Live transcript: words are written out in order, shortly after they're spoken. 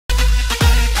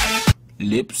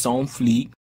lips on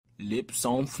fleek, lips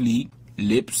on fleek,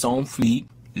 lips on fleek,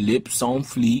 lips on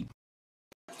fleek.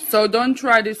 So don't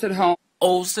try this at home.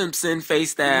 Old Simpson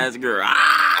faced ass girl.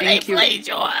 Ah, Thank they you. played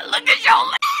your. Look at your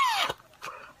lip.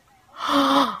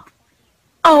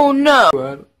 Oh no.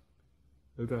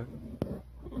 Okay.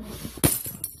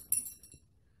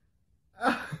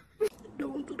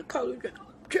 Don't do the Kylie Jenner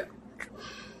challenge.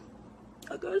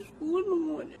 I got school in the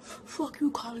morning. Fuck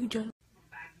you, Kylie Jenner.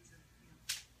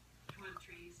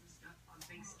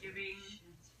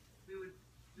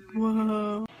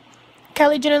 Whoa.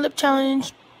 Kylie Jenner lip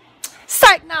challenge.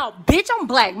 Psych now, bitch, I'm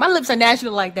black. My lips are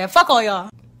natural like that. Fuck all y'all.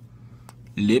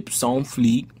 Lips on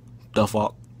fleek. The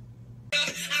fuck?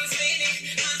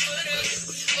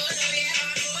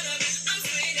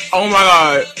 Oh my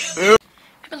god. I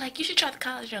feel like you should try the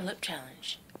Kylie Jenner lip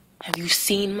challenge. Have you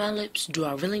seen my lips? Do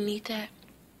I really need that?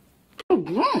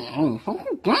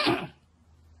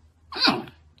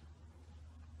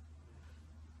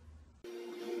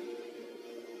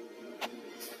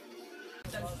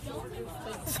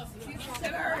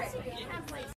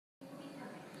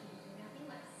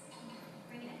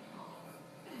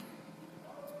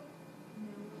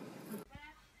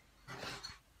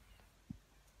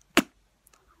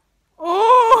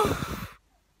 Oh.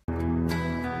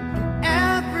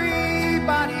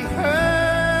 Everybody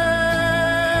hurts.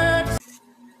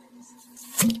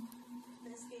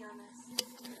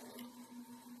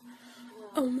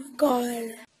 Oh my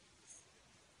god.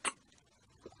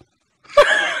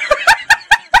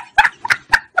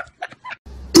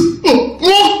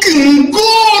 Fucking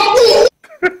god!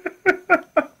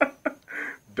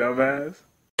 Dumbass.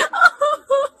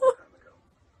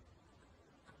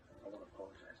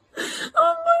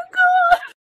 Oh my god.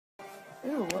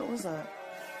 Ew, what was that?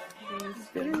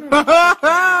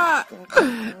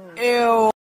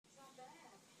 Ew.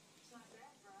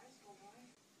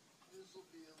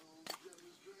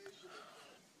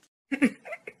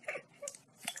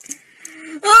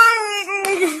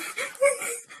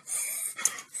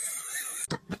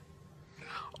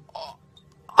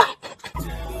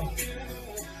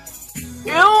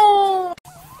 Ew.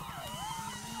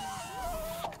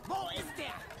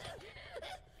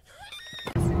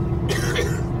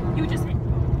 You just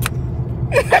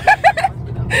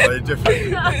Very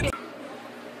different.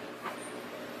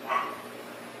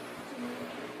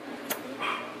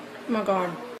 Oh my god.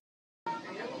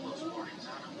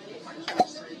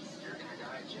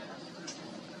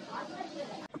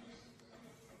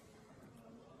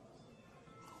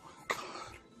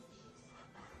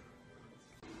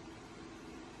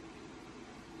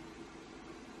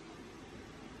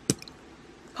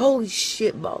 Holy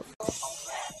shit, boss.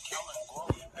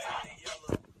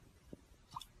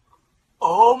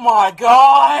 Oh my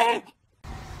god.